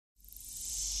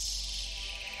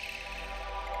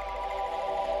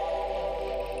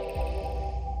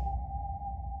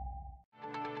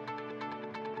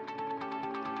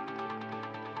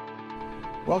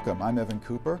Welcome, I'm Evan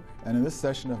Cooper, and in this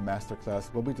session of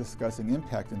Masterclass, we'll be discussing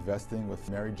impact investing with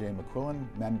Mary Jane McQuillen,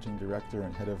 Managing Director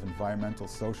and Head of Environmental,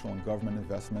 Social, and Government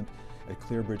Investment at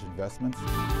ClearBridge Investments.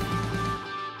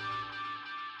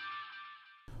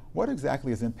 What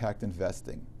exactly is impact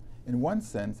investing? In one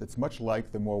sense, it's much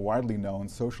like the more widely known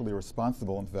socially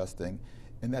responsible investing,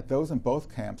 in that those in both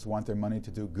camps want their money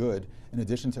to do good in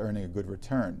addition to earning a good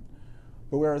return.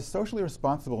 But whereas socially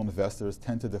responsible investors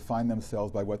tend to define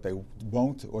themselves by what they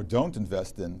won't or don't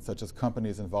invest in, such as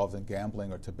companies involved in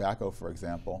gambling or tobacco, for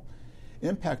example,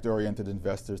 impact-oriented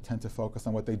investors tend to focus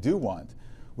on what they do want,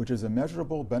 which is a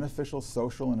measurable, beneficial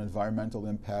social and environmental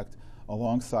impact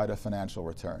alongside a financial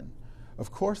return.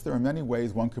 Of course, there are many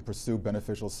ways one could pursue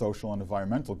beneficial social and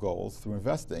environmental goals through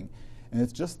investing, and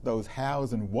it's just those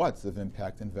hows and whats of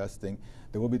impact investing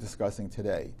that we'll be discussing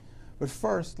today. But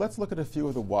first, let's look at a few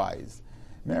of the whys.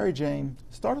 Mary Jane,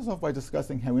 start us off by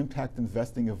discussing how impact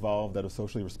investing evolved out of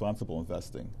socially responsible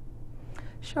investing.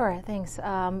 Sure, thanks.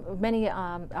 Many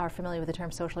are familiar with the term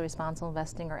socially responsible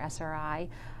investing, or SRI.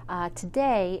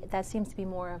 Today, that seems to be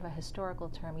more of a historical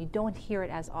term. You don't hear it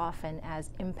as often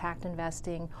as impact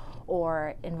investing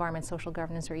or environment, social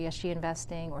governance, or ESG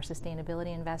investing, or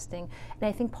sustainability investing. And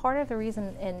I think part of the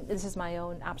reason, and this is my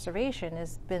own observation,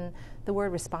 has been the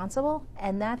word responsible,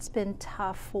 and that's been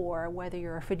tough for whether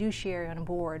you're a fiduciary on a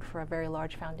board for a very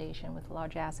large foundation with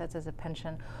large assets as a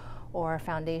pension or a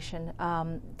foundation,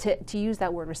 to use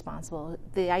that word responsible.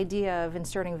 The idea of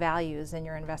inserting values in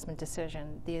your investment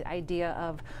decision, the idea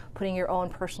of putting your own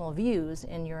personal views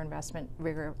in your investment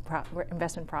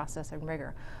process and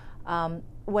rigor.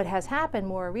 What has happened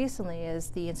more recently is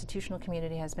the institutional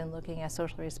community has been looking at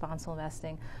socially responsible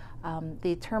investing.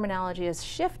 The terminology has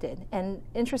shifted, and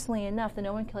interestingly enough, the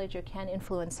nomenclature can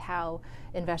influence how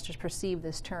investors perceive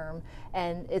this term,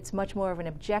 and it's much more of an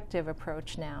objective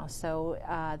approach now. So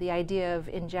the idea of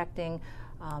injecting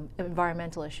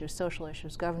environmental issues, social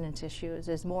issues, governance issues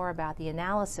is more about the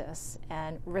analysis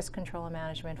and risk control and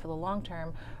management for the long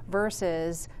term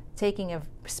versus taking a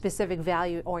specific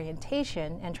value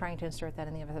orientation and trying to insert that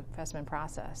in the investment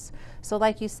process. So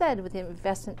like you said, with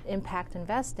the impact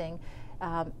investing,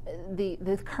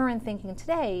 the current thinking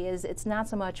today is it's not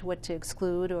so much what to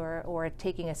exclude or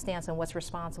taking a stance on what's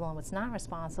responsible and what's not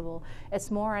responsible. It's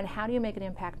more on how do you make an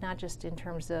impact, not just in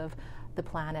terms of the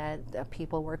planet,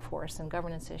 people, workforce, and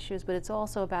governance issues, but it's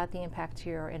also about the impact to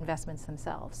your investments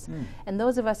themselves. And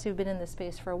those of us who've been in this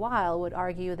space for a while would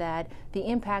argue that the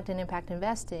impact in impact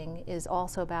investing is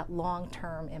also about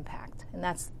long-term impact. And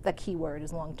that's the key word,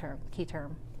 is long-term, key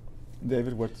term.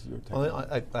 David, what's your take?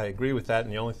 Well, I agree with that,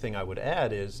 and the only thing I would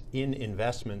add is in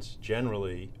investments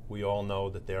generally, we all know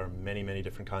that there are many, many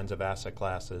different kinds of asset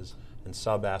classes and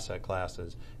sub-asset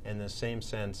classes. In the same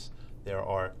sense, there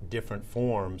are different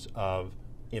forms of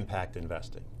impact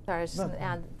investing. Sorry, I was just going to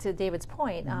add to David's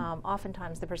point,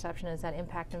 oftentimes the perception is that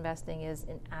impact investing is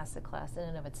an asset class in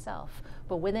and of itself.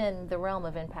 But within the realm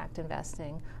of impact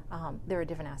investing, there are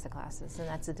different asset classes, and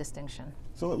that's a distinction.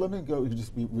 So let me go,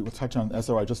 we'll touch on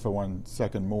SRI just for 1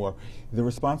 second more. The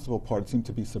responsible part seemed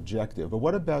to be subjective, but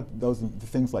what about those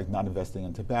things like not investing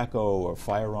in tobacco or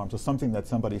firearms, or something that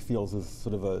somebody feels is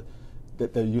sort of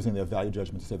that they're using their value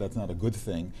judgment to say that's not a good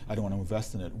thing, I don't want to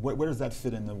invest in it. Where does that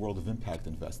fit in the world of impact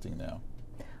investing now?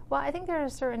 Well, I think there are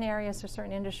certain areas or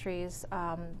certain industries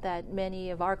that many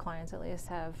of our clients, at least,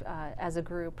 have, as a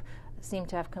group, seem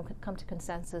to have come to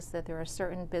consensus that there are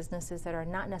certain businesses that are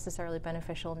not necessarily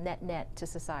beneficial net-net to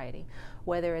society,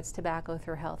 whether it's tobacco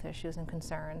through health issues and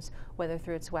concerns, whether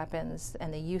through its weapons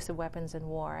and the use of weapons in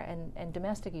war and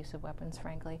domestic use of weapons,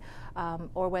 frankly,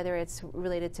 or whether it's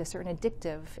related to certain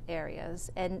addictive areas.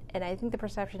 And I think the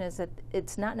perception is that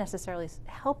it's not necessarily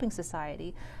helping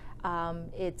society.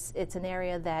 It's an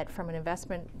area that, from an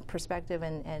investment perspective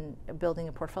and building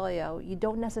a portfolio, you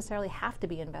don't necessarily have to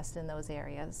be invested in those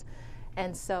areas.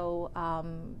 And so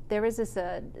there is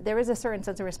a certain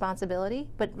sense of responsibility,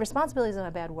 but responsibility isn't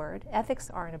a bad word. Ethics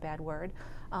aren't a bad word.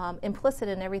 Implicit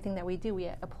in everything that we do, we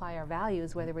apply our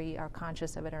values, whether we are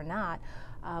conscious of it or not.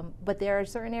 But there are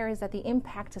certain areas that the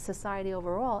impact to society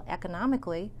overall,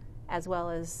 economically, as well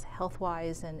as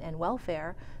health-wise and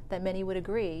welfare, that many would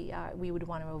agree we would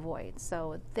want to avoid.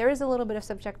 So there is a little bit of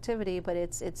subjectivity, but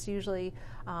it's usually,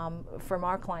 from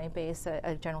our client base,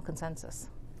 a general consensus.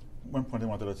 One point I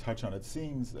wanted to touch on, it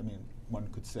seems, one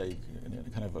could say in a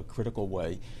kind of a critical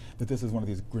way, that this is one of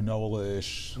these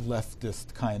granola-ish,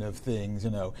 leftist kind of things,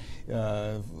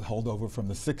 hold over from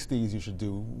the 60s, you should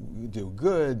do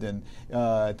good, and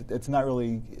it's not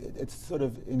really, it's sort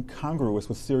of incongruous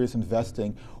with serious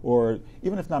investing, or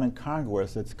even if not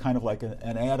incongruous, it's kind of like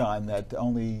an add-on that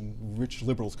only rich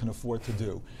liberals can afford to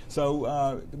do.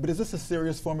 So, but is this a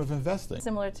serious form of investing?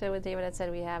 Similar to what David had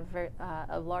said, we have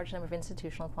a large number of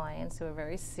institutional clients who are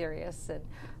very serious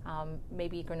and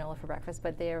maybe eat granola for breakfast,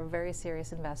 but they are very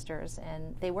serious investors,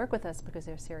 and they work with us because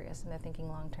they're serious and they're thinking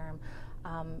long term.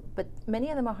 But many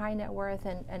of them are high net worth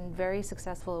and very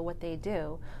successful at what they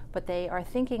do, but they are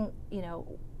thinking,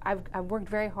 I've worked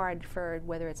very hard for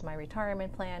whether it's my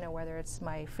retirement plan or whether it's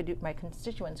my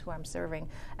constituents who I'm serving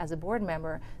as a board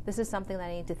member. This is something that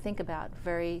I need to think about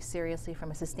very seriously from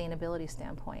a sustainability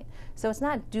standpoint. So it's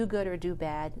not do good or do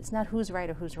bad. It's not who's right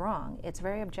or who's wrong. It's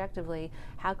very objectively,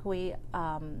 how can we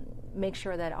make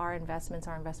sure that our investments,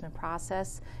 our investment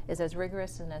process is as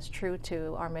rigorous and as true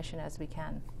to our mission as we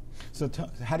can. So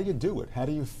how do you do it? How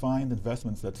do you find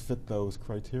investments that fit those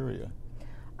criteria?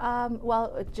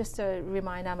 Well, just to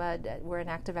remind, we're an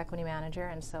active equity manager,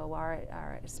 and so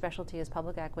our specialty is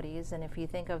public equities. And if you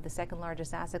think of the second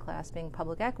largest asset class being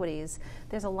public equities,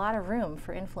 there's a lot of room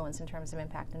for influence in terms of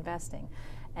impact investing.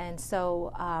 And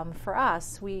so for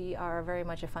us, we are very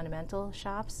much a fundamental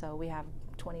shop, so we have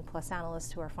 20-plus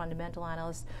analysts who are fundamental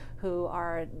analysts who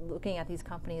are looking at these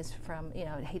companies from,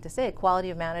 I hate to say it, quality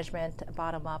of management,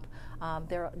 bottom up.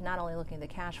 They're not only looking at the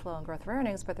cash flow and growth of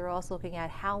earnings, but they're also looking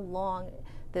at how long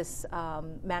this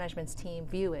management's team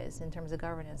view is in terms of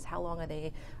governance. How long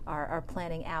are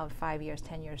planning out 5 years,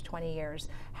 10 years, 20 years?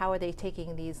 How are they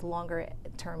taking these longer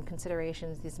term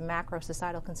considerations, these macro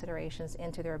societal considerations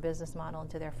into their business model,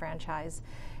 into their franchise?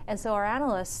 And so our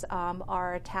analysts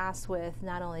are tasked with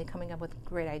not only coming up with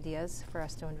great ideas for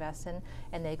us to invest in,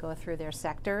 and they go through their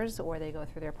sectors or they go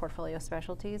through their portfolio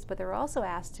specialties, but they're also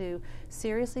asked to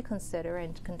seriously consider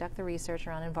and conduct the research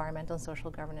around environmental and social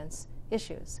governance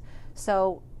issues.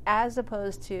 So as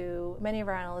opposed to, many of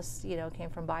our analysts, came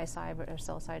from buy-side or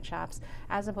sell-side shops,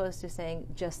 as opposed to saying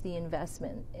just the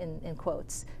investment in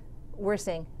quotes, we're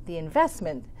saying the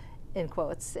investment in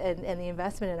quotes, and the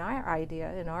investment in our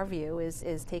idea, in our view,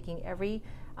 is taking every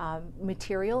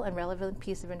material and relevant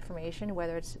piece of information,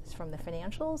 whether it's from the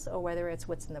financials or whether it's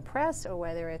what's in the press or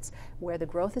whether it's where the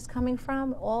growth is coming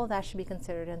from. All of that should be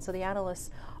considered, and so the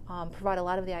analysts provide a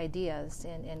lot of the ideas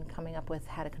in coming up with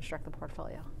how to construct the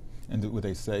portfolio. And would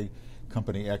they say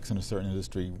company X in a certain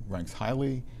industry ranks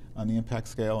highly on the impact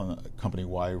scale and company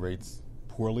Y rates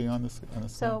poorly on this scale?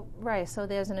 So, right. So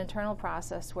there's an internal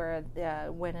process where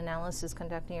when an analyst is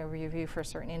conducting a review for a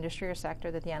certain industry or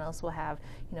sector, that the analyst will have,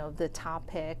 the top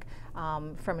pick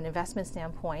from an investment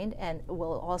standpoint, and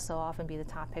will also often be the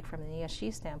top pick from an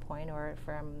ESG standpoint or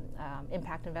from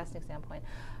impact investing standpoint.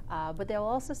 But they'll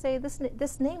also say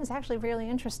this name is actually really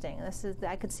interesting.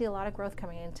 I could see a lot of growth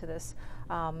coming into this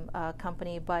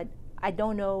company, but I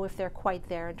don't know if they're quite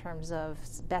there in terms of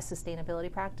best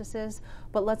sustainability practices,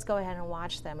 but let's go ahead and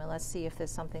watch them and let's see if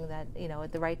there's something that,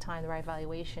 at the right time, the right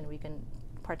valuation, we can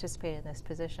participate in this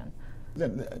position. I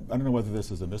don't know whether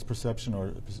this is a misperception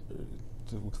or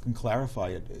can clarify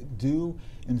it. Do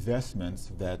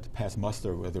investments that pass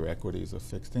muster, whether equities or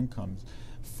fixed incomes,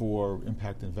 for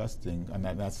impact investing on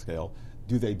that scale,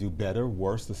 do they do better,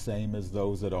 worse, the same as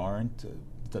those that aren't?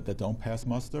 That don't pass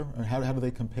muster? Or how do they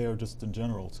compare just in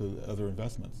general to other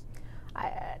investments?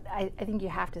 I think you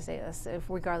have to say this,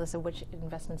 regardless of which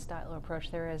investment style or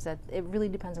approach there is, that it really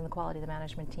depends on the quality of the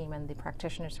management team and the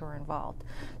practitioners who are involved.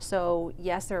 So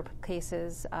yes, there are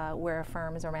cases where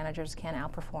firms or managers can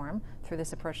outperform through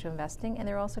this approach to investing, and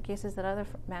there are also cases that other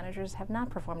managers have not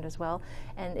performed as well,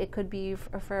 and it could be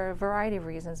for a variety of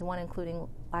reasons, one including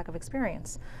lack of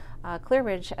experience.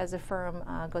 ClearBridge as a firm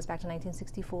goes back to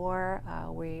 1964.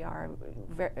 We have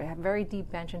a very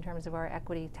deep bench in terms of our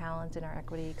equity talent and our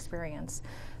equity experience.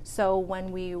 So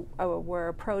when we were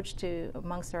approached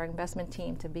amongst our investment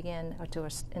team to begin or to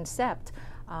incept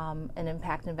an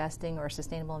impact investing or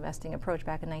sustainable investing approach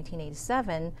back in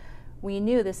 1987, we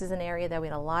knew this is an area that we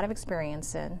had a lot of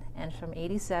experience in, and from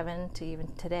 87 to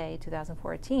even today,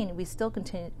 2014, we still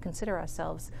consider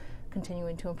ourselves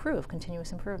continuing to improve.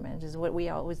 Continuous improvement is what we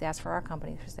always ask for our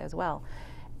company as well.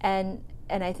 And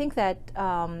I think that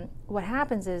what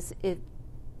happens is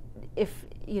if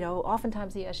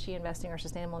oftentimes the ESG investing or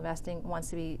sustainable investing wants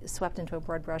to be swept into a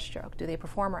broad brushstroke. Do they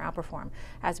perform or outperform?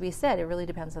 As we said, it really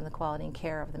depends on the quality and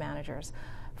care of the managers.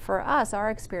 For us, our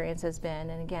experience has been,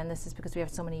 and again, this is because we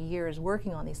have so many years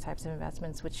working on these types of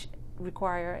investments, which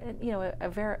require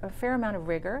a fair amount of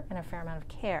rigor and a fair amount of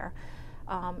care.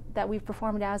 that we've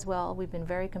performed as well. We've been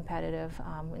very competitive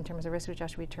in terms of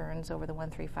risk-adjusted returns over the 1,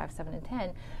 3, 5, 7, and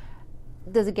 10.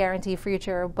 Does it guarantee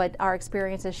future? But our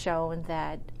experience has shown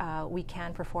that we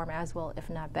can perform as well, if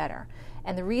not better.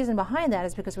 And the reason behind that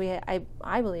is because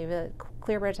I believe that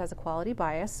ClearBridge has a quality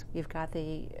bias. We've got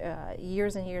the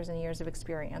years and years and years of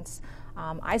experience.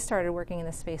 I started working in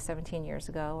this space 17 years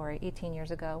ago or 18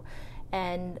 years ago,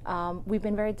 and we've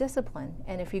been very disciplined.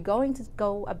 And if you're going to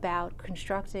go about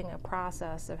constructing a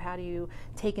process of how do you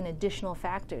take in additional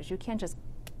factors, you can't just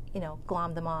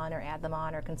glom them on or add them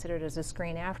on or consider it as a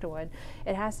screen afterward.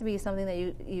 It has to be something that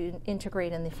you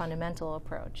integrate in the fundamental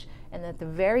approach. And at the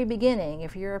very beginning,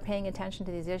 if you're paying attention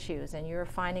to these issues and you're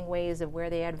finding ways of where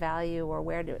they add value or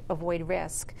where to avoid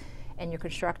risk, and you're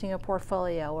constructing a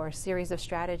portfolio or a series of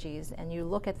strategies, and you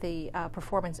look at the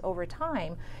performance over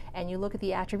time, and you look at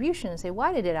the attribution and say,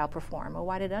 why did it outperform or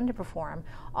why did it underperform?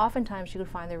 Oftentimes you can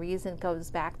find the reason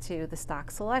goes back to the stock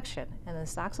selection. And the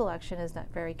stock selection is not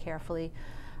very carefully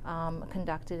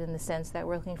conducted in the sense that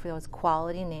we're looking for those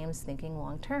quality names thinking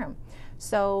long term.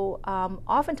 So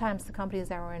oftentimes the companies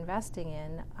that we're investing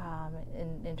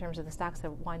in terms of the stocks that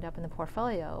wind up in the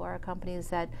portfolio are companies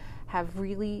that have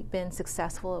really been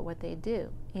successful at what they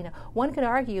do. One could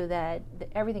argue that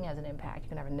everything has an impact. You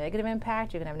can have a negative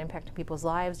impact, you can have an impact on people's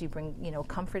lives, you bring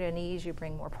comfort and ease, you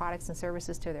bring more products and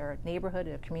services to their neighborhood,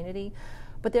 their community.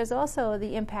 But there's also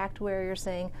the impact where you're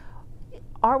saying,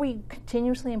 are we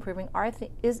continuously improving?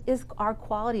 Is our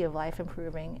quality of life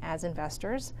improving as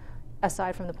investors,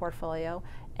 aside from the portfolio?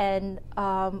 And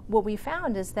what we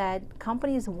found is that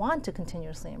companies want to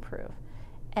continuously improve.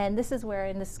 And this is where,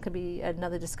 and this could be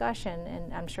another discussion,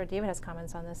 and I'm sure David has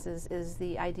comments on this, is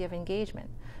the idea of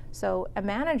engagement. So a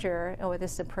manager, or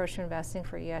this approach to investing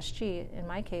for ESG, in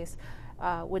my case,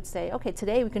 would say, okay,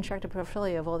 today we construct a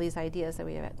portfolio of all these ideas that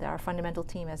that our fundamental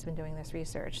team has been doing this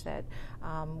research, that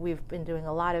we've been doing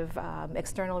a lot of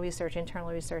external research, internal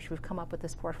research, we've come up with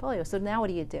this portfolio. So now what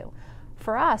do you do?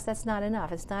 For us, that's not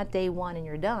enough. It's not day one and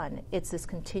you're done. It's this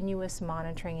continuous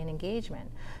monitoring and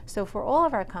engagement. So for all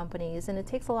of our companies, and it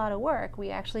takes a lot of work, we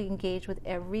actually engage with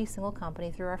every single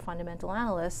company through our fundamental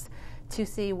analysts to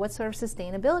see what sort of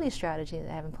sustainability strategy they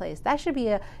have in place. That should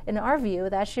be in our view,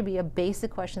 that should be a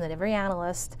basic question that every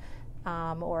analyst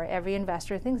or every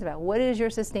investor thinks about. What is your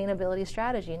sustainability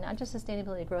strategy? Not just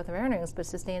sustainability of growth of earnings, but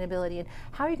sustainability and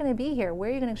how are you going to be here? Where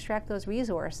are you going to extract those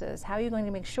resources? How are you going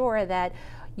to make sure that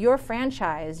your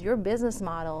franchise, your business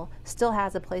model still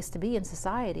has a place to be in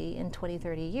society in 20,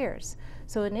 30 years?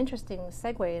 So an interesting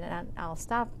segue, and I'll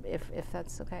stop if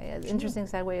that's okay. An interesting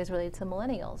segue is related to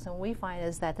millennials. And what we find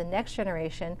is that the next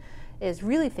generation is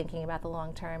really thinking about the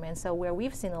long term. And so where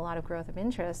we've seen a lot of growth of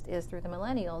interest is through the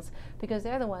millennials, because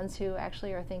they're the ones who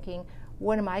actually are thinking,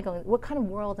 what kind of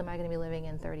world am I going to be living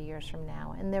in 30 years from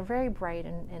now? And they're very bright,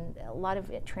 and a lot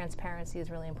of transparency is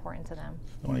really important to them.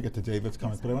 I want to get to David's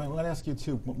comments, but I want to ask you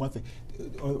too, one thing.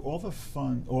 All the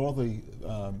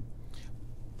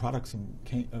products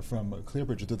from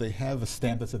ClearBridge, do they have a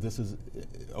stamp that says this is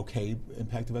okay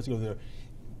impact investing, or are there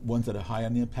ones that are high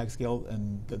on the impact scale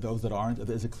and those that aren't?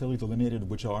 Is it clearly delineated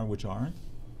which are and which aren't?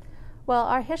 Well,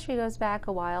 our history goes back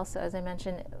a while, so as I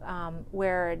mentioned,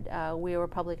 where we were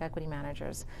public equity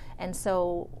managers. And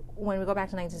so when we go back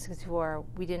to 1964,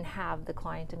 we didn't have the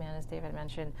client demand, as David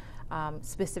mentioned,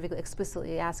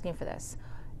 explicitly asking for this.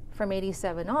 From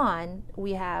 87 on,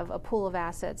 we have a pool of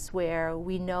assets where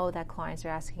we know that clients are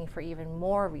asking for even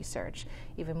more research,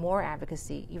 even more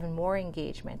advocacy, even more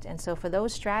engagement. And so for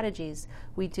those strategies,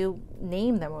 we do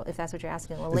name them, if that's what you're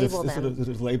asking, we'll label them.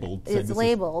 It's labeled. It's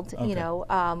labeled,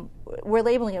 okay. We're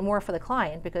labeling it more for the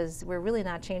client because we're really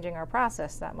not changing our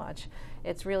process that much.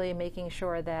 It's really making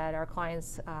sure that our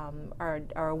clients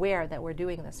are aware that we're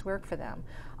doing this work for them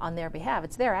on their behalf.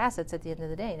 It's their assets at the end of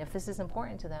the day, and if this is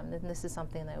important to them, then this is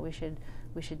something that we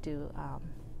should do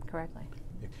correctly.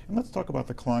 And let's talk about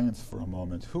the clients for a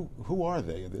moment. Who are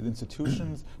they? Are they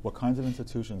institutions? What kinds of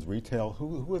institutions? Retail?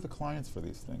 Who are the clients for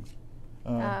these things?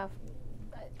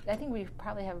 I think we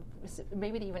probably have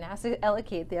maybe to even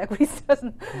allocate the equities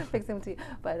doesn't fix them to you,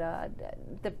 but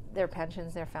their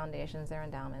pensions, their foundations, their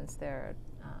endowments, their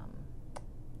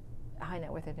high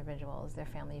net worth individuals, their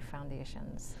family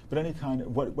foundations. But any kind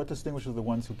of, what distinguishes the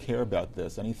ones who care about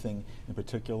this? Anything in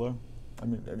particular? I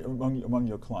mean, among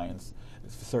your clients,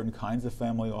 certain kinds of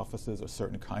family offices or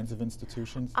certain kinds of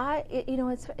institutions?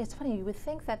 It's funny. You would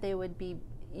think that they would be.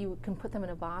 You can put them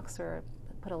in a box or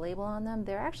put a label on them.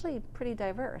 They're actually pretty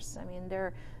diverse. I mean,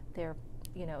 they're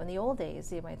in the old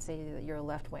days, you might say that you're a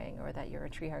left wing or that you're a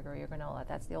tree hugger or you're granola.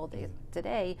 That's the old days.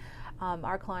 Today,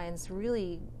 our clients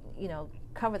really,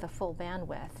 cover the full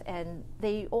bandwidth. And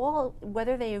they all,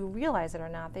 whether they realize it or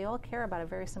not, they all care about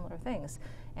very similar things.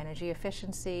 Energy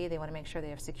efficiency, they want to make sure they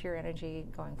have secure energy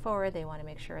going forward. They want to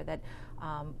make sure that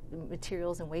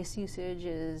materials and waste usage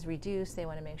is reduced. They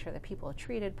want to make sure that people are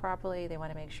treated properly. They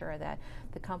want to make sure that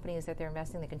the companies that they're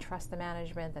investing, they can trust the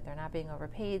management, that they're not being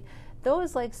overpaid.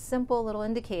 Those like simple little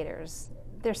indicators,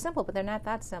 they're simple, but they're not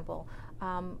that simple,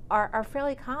 are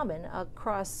fairly common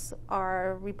across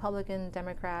our Republican,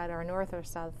 Democrat, our North or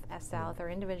South, our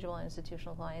individual and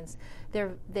institutional clients.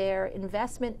 Their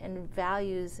investment and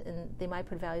values, and they might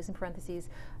put values in parentheses,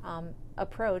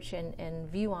 approach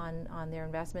and view on their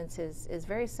investments is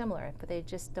very similar, but they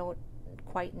just don't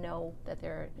quite know that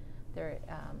they're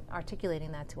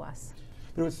articulating that to us.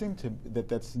 But it would seem that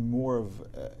that's more of,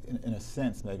 in a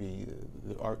sense, maybe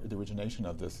the origination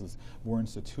of this is more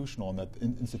institutional, and that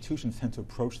institutions tend to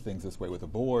approach things this way with a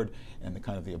board and the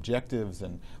kind of the objectives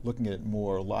and looking at it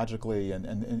more logically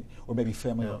and or maybe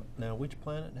family. Now, which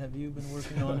planet have you been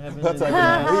working on? That's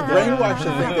right. We brainwash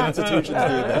to think that institutions do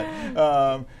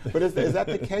that. But is that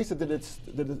the case?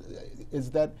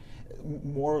 Is that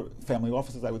more family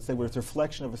offices, I would say, where it's a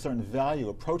reflection of a certain value,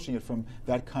 approaching it from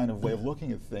that kind of way of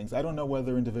looking at things? I don't know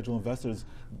whether individual investors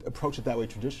approach it that way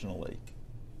traditionally,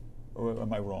 or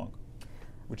am I wrong?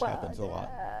 Which happens a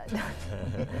lot.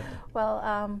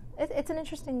 It's an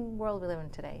interesting world we live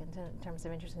in today in terms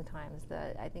of interesting times.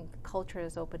 I think the culture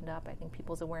has opened up. I think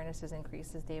people's awareness has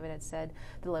increased. As David had said,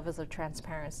 the levels of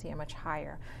transparency are much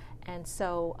higher. And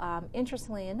so,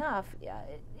 interestingly enough,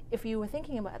 if you were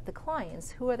thinking about the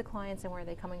clients, who are the clients and where are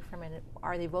they coming from, and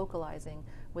are they vocalizing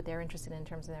what they're interested in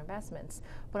terms of their investments?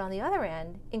 But on the other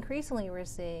end, increasingly we're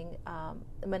seeing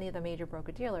many of the major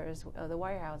broker-dealers, the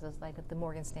wirehouses like the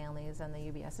Morgan Stanleys and the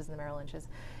UBSs and the Merrill Lynches.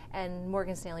 And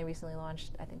Morgan Stanley recently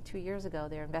launched, I think 2 years ago,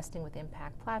 their Investing with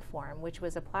Impact platform, which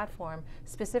was a platform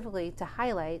specifically to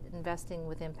highlight investing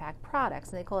with impact products.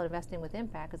 And they call it Investing with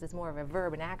Impact because it's more of a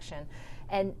verb in action.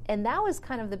 And that was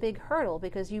kind of the big hurdle,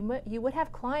 because you would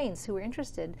have clients who were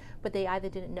interested, but they either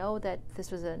didn't know that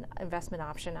this was an investment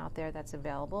option out there that's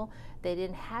available. They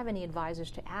didn't have any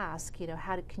advisors to ask,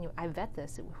 I vet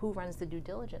this? Who runs the due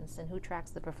diligence and who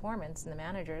tracks the performance and the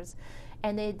managers?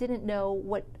 And they didn't know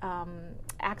what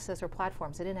access or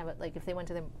platforms. They didn't have it. Like if they went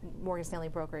to the Morgan Stanley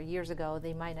broker years ago,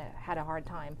 they might have had a hard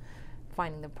time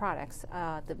finding the products,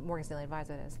 the Morgan Stanley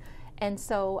advisor is. And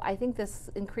so I think this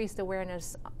increased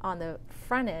awareness on the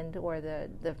front end, or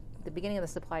the beginning of the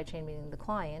supply chain, meaning the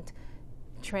client,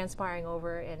 transpiring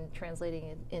over and translating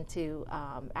it into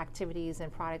activities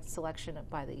and product selection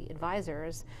by the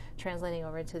advisors, translating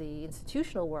over into the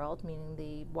institutional world, meaning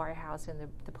the wirehouse and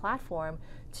the platform,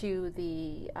 to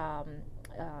the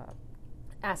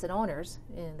asset owners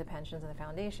in the pensions and the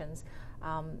foundations.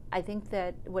 I think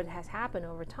that what has happened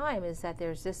over time is that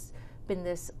there's been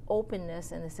this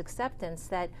openness and this acceptance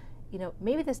that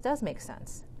maybe this does make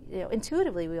sense.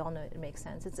 Intuitively, we all know it makes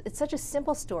sense. It's such a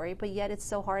simple story, but yet it's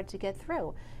so hard to get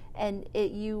through. And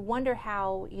you wonder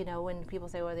how, when people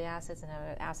say, well, the assets and how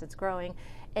assets growing,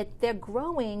 they're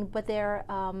growing, but they're,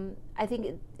 I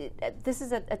think this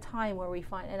is a time where we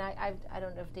find, and I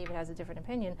don't know if David has a different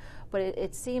opinion, but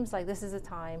it seems like this is a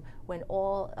time when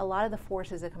a lot of the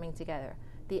forces are coming together.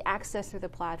 The access through the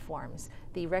platforms,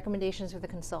 the recommendations through the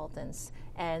consultants,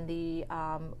 and the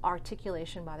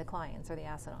articulation by the clients or the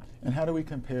asset owners. And how do we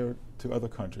compare to other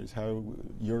countries? How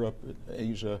Europe,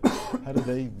 Asia, how do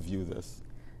they view this?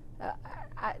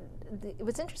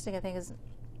 What's interesting, I think, is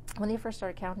when they first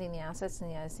started counting the assets in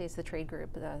the United States, the trade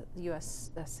group, the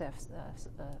U.S. SIF,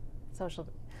 social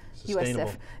U.S.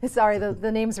 SIF. Sorry,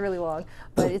 the name's really long,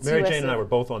 but it's Mary US Jane and I SIF. were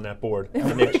both on that board.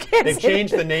 And they've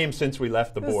changed the name since we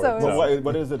left the board.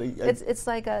 What is it? It's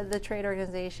like the trade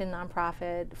organization,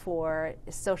 nonprofit for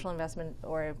social investment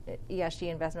or ESG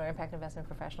investment or impact investment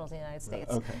professionals in the United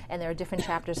States. Okay. And there are different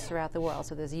chapters throughout the world.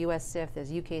 So there's U.S. SIF,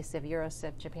 there's UK SIF, Euro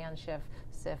SIF, Japan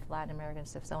SIF, Latin American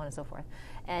SIF, so on and so forth.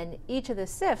 And each of the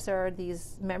SIFs are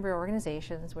these member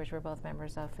organizations, which we're both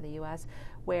members of for the U.S.,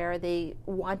 where they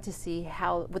want to see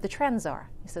what the trends are.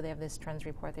 So they have this trends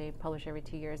report they publish every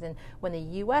 2 years. And when the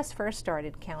U.S. first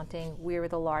started counting, we were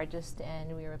the largest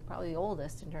and we were probably the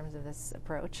oldest in terms of this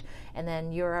approach. And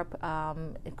then Europe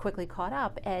quickly caught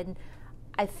up. And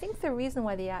I think the reason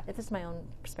why this is my own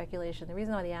speculation, the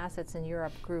reason why the assets in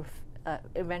Europe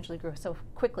eventually grew so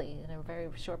quickly in a very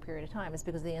short period of time is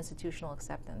because of the institutional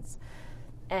acceptance.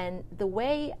 And the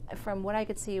way, from what I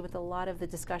could see with a lot of the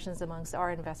discussions amongst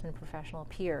our investment professional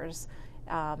peers,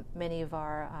 many of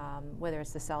our, whether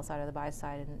it's the sell side or the buy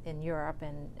side in Europe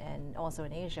and also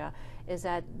in Asia, is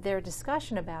that their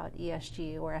discussion about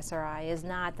ESG or SRI is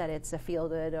not that it's a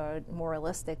feel-good or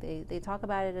moralistic. They talk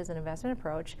about it as an investment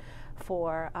approach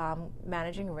for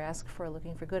managing risk, for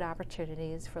looking for good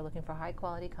opportunities, for looking for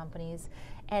high-quality companies.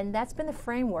 And that's been the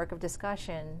framework of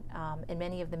discussion in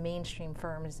many of the mainstream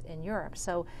firms in Europe.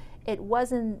 So it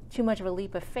wasn't too much of a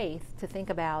leap of faith to think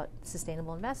about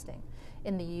sustainable investing.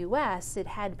 In the U.S., it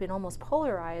had been almost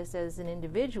polarized as an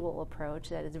individual approach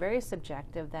that is very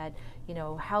subjective. That, you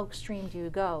know, how extreme do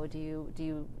you go? Do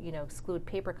you exclude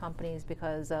paper companies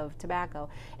because of tobacco?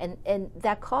 And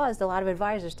that caused a lot of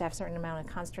advisors to have a certain amount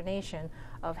of consternation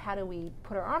of how do we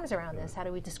put our arms around this? How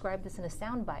do we describe this in a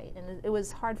soundbite? And it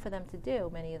was hard for them to do,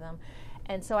 many of them.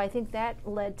 And so I think that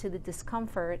led to the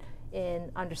discomfort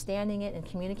in understanding it and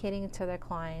communicating it to their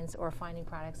clients or finding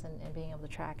products and being able to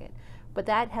track it. But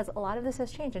a lot of this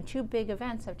has changed, and two big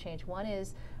events have changed. One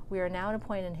is we are now at a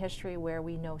point in history where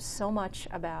we know so much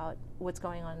about what's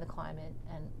going on in the climate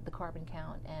and the carbon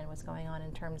count and what's going on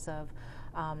in terms of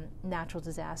natural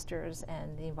disasters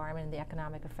and the environment and the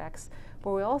economic effects.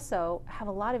 But we also have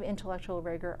a lot of intellectual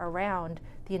rigor around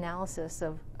the analysis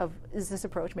of is this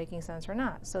approach making sense or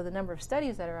not. So the number of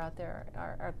studies that are out there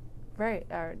are very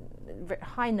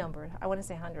high number. I want to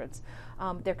say hundreds.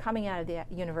 They're coming out of the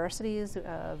universities,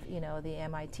 of the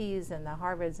MITs and the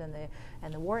Harvards and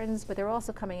the Whartons, but they're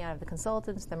also coming out of the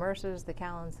consultants, the Mercers, the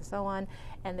Callens, and so on.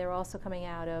 And they're also coming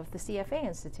out of the CFA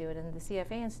Institute. And the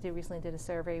CFA Institute recently did a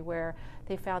survey where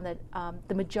they found that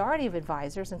the majority of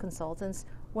advisors and consultants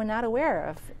were not aware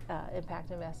of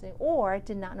impact investing or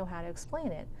did not know how to explain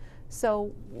it.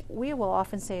 So we will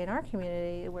often say in our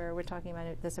community where we're talking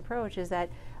about this approach is that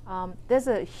there's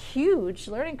a huge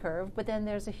learning curve, but then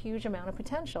there's a huge amount of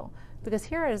potential. Because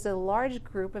here is a large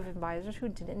group of advisors who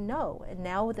didn't know, and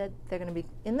now that they're going to be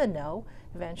in the know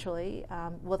eventually,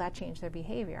 will that change their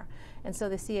behavior? And so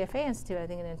the CFA Institute, I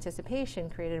think in anticipation,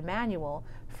 created a manual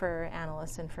for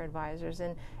analysts and for advisors.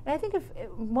 And I think if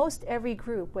most every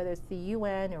group, whether it's the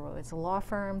UN or whether it's law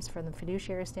firms from the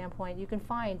fiduciary standpoint, you can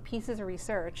find pieces of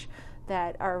research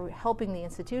that are helping the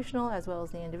institutional as well as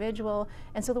the individual.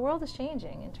 And so the world is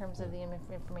changing in terms of the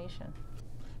information.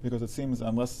 Because it seems,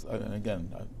 unless, and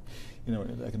again,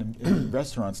 like in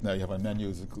restaurants now you have on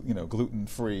menus,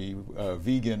 gluten-free,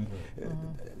 vegan.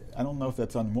 I don't know if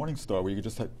that's on Morningstar where you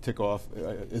just tick off.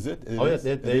 Is it?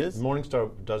 It is?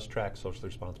 Morningstar does track socially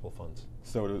responsible funds.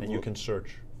 So and you can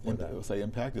search for that. Say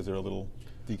impact. Is there a little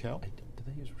decal? Do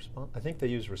they use I think they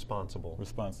use responsible.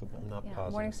 Responsible. I'm not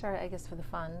positive. Morningstar, I guess, for the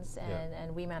funds,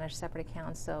 and we manage separate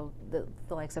accounts. So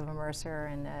the likes of a Mercer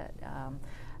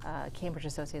and Cambridge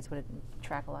Associates would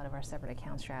track a lot of our separate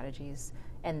account strategies,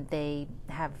 and they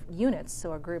have units,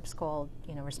 so our groups called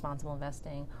responsible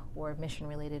investing or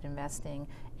mission-related investing,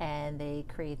 and they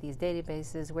create these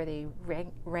databases where they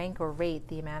rank or rate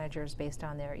the managers based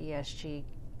on their ESG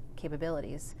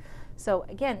capabilities. So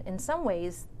again, in some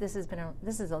ways, this is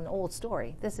an old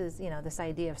story. This is this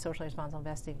idea of socially responsible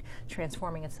investing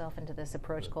transforming itself into this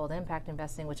approach called impact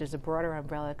investing, which is a broader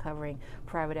umbrella covering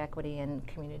private equity and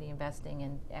community investing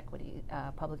and equity,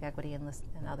 public equity and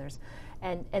others.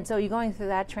 And so you're going through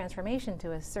that transformation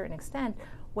to a certain extent,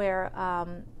 where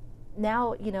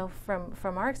now,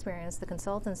 from our experience, the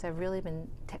consultants have really been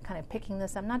kind of picking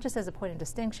this up, not just as a point of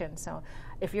distinction. So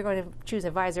if you're going to choose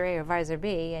advisor A or advisor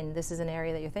B, and this is an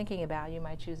area that you're thinking about, you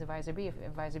might choose advisor B if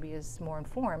advisor B is more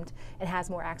informed and has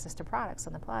more access to products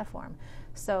on the platform.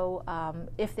 So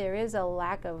if there is a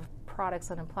lack of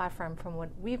products on a platform, from what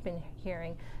we've been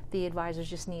hearing, the advisors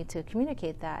just need to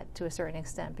communicate that to a certain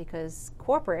extent, because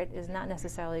corporate is not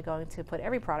necessarily going to put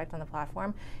every product on the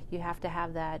platform. You have to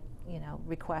have that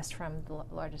request from the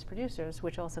largest producers,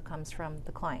 which also comes from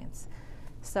the clients.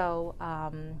 So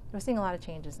we're seeing a lot of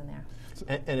changes in there.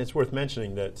 And it's worth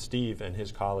mentioning that Steve and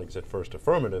his colleagues at First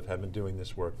Affirmative have been doing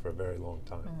this work for a very long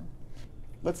time. Mm-hmm.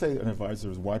 Let's say an advisor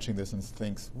is watching this and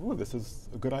thinks, ooh, this is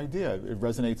a good idea. It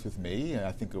resonates with me, and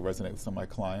I think it'll resonate with some of my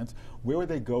clients. Where would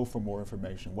they go for more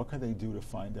information? What can they do to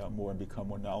find out more and become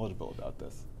more knowledgeable about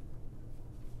this?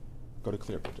 Go to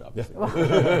ClearBridge, obviously. Well,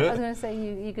 I was going to say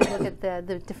you could look at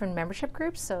the different membership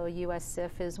groups. So US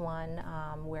SIF is one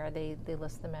where they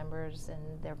list the members and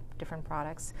their different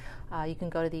products. You can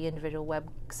go to the individual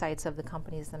websites of the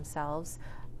companies themselves.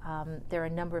 There are a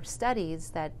number of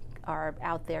studies that are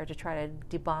out there to try to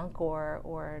debunk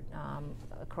or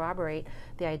corroborate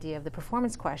the idea of the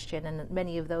performance question, and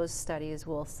many of those studies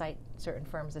will cite certain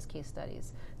firms as case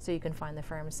studies, so you can find the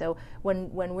firms. So when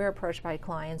we're approached by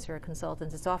clients or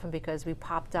consultants, it's often because we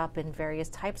popped up in various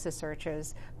types of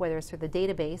searches, whether it's through the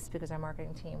database, because our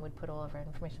marketing team would put all of our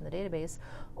information in the database,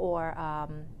 or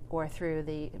through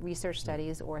the research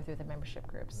studies, or through the membership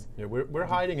groups. Yeah, we're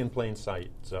hiding in plain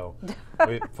sight, so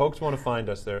if folks want to find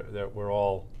us, we're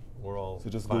all So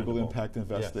just findable. Google impact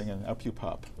investing, Yes. and up you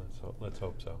pop. Let's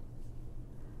hope so.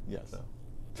 Yes. So.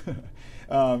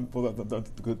 Well,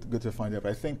 that's good to find out.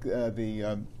 But I think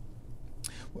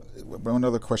one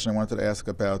other question I wanted to ask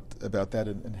about that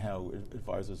and how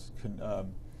advisors can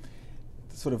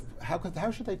sort of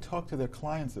how should they talk to their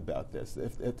clients about this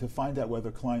to find out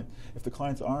whether if the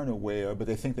clients aren't aware but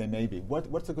they think they may be.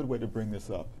 What's a good way to bring this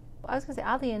up? I was going to say,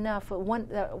 oddly enough,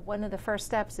 one of the first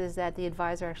steps is that the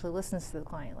advisor actually listens to the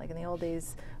client. Like in the old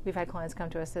days, we've had clients come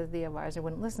to us that the advisor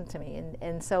wouldn't listen to me,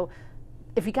 and so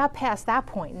if you got past that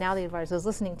point, now the advisor is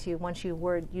listening to you once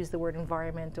you use the word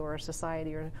environment or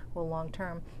society or long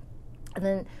term, and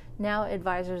then now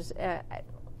advisors.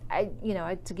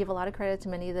 To give a lot of credit to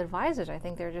many of the advisors, I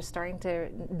think they're just starting to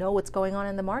know what's going on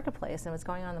in the marketplace. And what's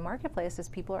going on in the marketplace is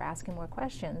people are asking more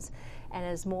questions. And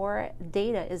as more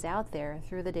data is out there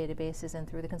through the databases and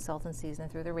through the consultancies and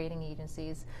through the rating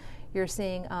agencies, you're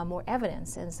seeing more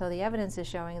evidence. And so the evidence is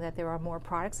showing that there are more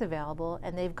products available,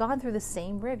 and they've gone through the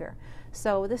same rigor.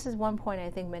 So this is one point I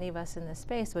think many of us in this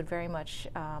space would very much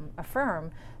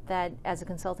affirm that as a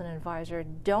consultant and advisor,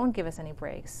 don't give us any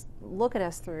breaks. Look at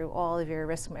us through all of your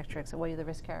risk metrics, what are the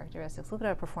risk characteristics, look at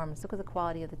our performance, look at the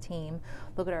quality of the team,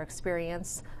 look at our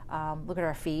experience, look at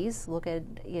our fees, look at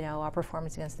our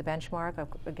performance against the benchmark,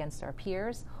 against our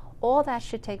peers. All that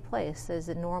should take place as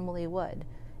it normally would.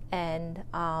 And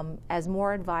as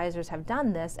more advisors have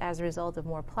done this, as a result of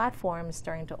more platforms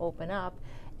starting to open up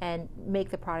and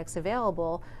make the products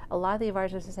available, a lot of the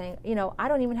advisors are saying, I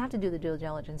don't even have to do the due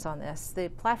diligence on this. The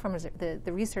platform is the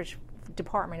research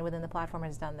department within the platform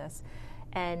has done this.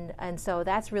 And so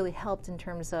that's really helped in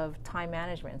terms of time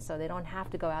management. So they don't have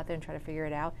to go out there and try to figure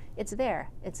it out. It's there.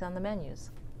 It's on the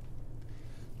menus.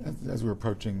 As we're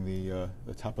approaching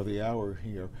the top of the hour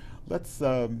here, let's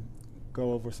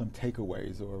go over some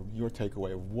takeaways, or your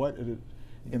takeaway of what it is.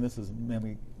 Again, this is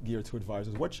mainly geared to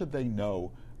advisors. What should they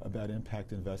know about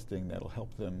impact investing that'll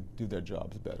help them do their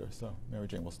jobs better? So, Mary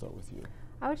Jane, we'll start with you.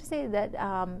 I would just say that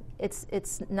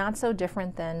it's not so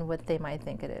different than what they might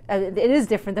think it is. It is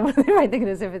different than what they might think it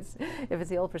is if it's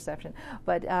the old perception.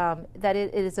 But that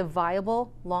it is a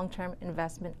viable long-term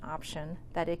investment option,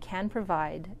 that it can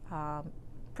provide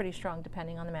pretty strong,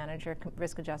 depending on the manager,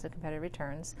 risk-adjusted competitive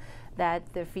returns, that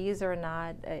the fees are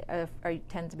not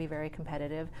tend to be very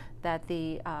competitive, that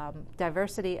the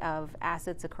diversity of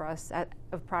assets across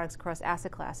of products across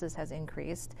asset classes has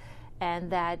increased, and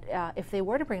that if they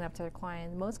were to bring it up to their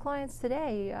client, most clients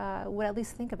today would at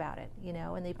least think about it,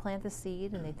 and they plant the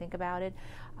seed and they think about it.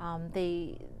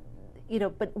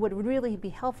 But what would really be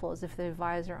helpful is if the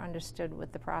advisor understood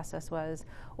what the process was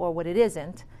or what it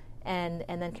isn't, and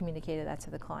then communicated that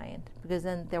to the client, because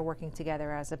then they're working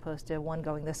together as opposed to one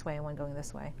going this way and one going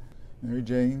this way. Mary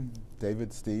Jane,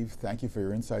 David, Steve, thank you for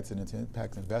your insights into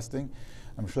impact investing.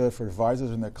 I'm sure that for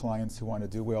advisors and their clients who want to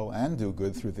do well and do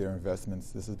good through their investments,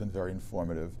 this has been very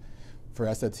informative. For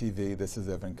AssetTV, this is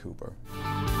Evan Cooper.